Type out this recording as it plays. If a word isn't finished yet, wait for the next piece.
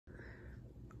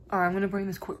Alright, I'm gonna bring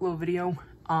this quick little video.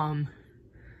 I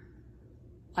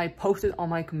posted on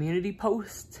my community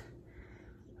post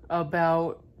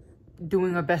about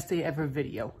doing a best day ever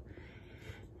video.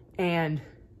 And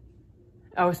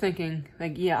I was thinking,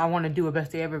 like, yeah, I want to do a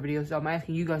best day ever video. So I'm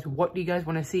asking you guys, what do you guys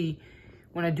want to see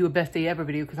when I do a best day ever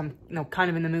video? Because I'm, kind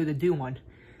of in the mood to do one.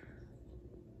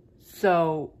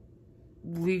 So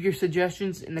leave your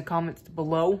suggestions in the comments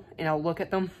below and I'll look at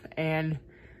them. And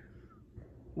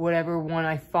whatever one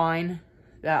I find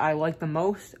that I like the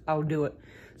most, I'll do it.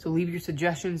 So leave your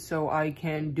suggestions so I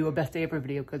can do a best day ever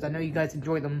video, because I know you guys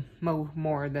enjoy them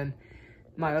more than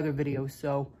my other videos.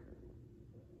 So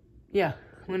yeah,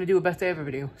 I'm gonna do a best day ever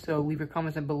video. So leave your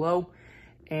comments in below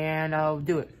and I'll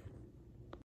do it.